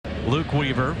Luke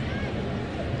Weaver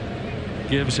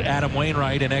gives Adam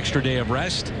Wainwright an extra day of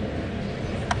rest.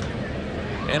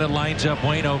 And it lines up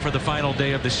Waino for the final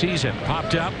day of the season.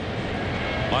 Popped up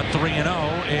on 3-0,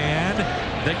 and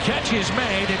the catch is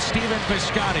made. It's Stephen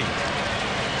Piscotty.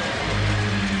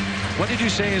 What did you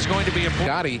say is going to be a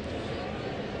Piscotty?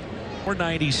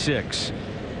 496.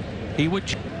 He would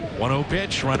 1-0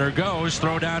 pitch. Runner goes.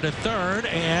 Throw down to third,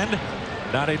 and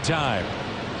not in time.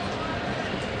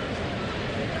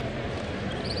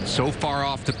 So far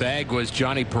off the bag was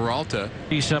Johnny Peralta.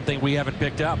 He's something we haven't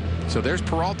picked up. So there's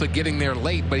Peralta getting there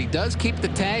late, but he does keep the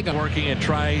tag on. Working and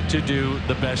trying to do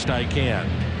the best I can.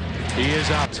 He is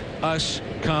out. Us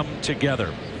come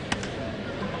together.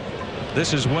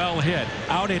 This is well hit.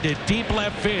 Out into deep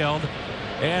left field,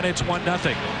 and it's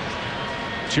 1-0.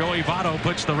 Joey Votto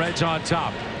puts the Reds on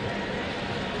top.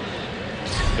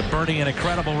 Bernie, an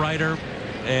incredible writer,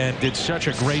 and did such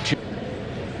a great job.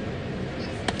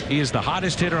 He is the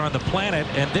hottest hitter on the planet,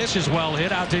 and this is well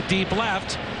hit out to deep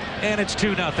left, and it's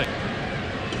 2-0.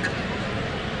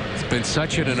 It's been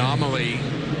such an anomaly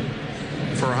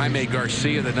for Jaime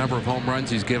Garcia, the number of home runs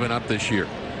he's given up this year.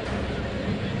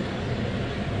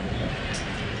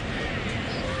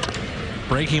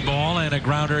 Breaking ball and a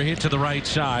grounder hit to the right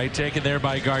side, taken there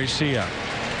by Garcia.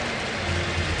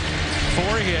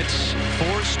 4 hits,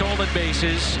 4 stolen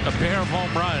bases, a pair of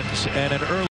home runs, and an early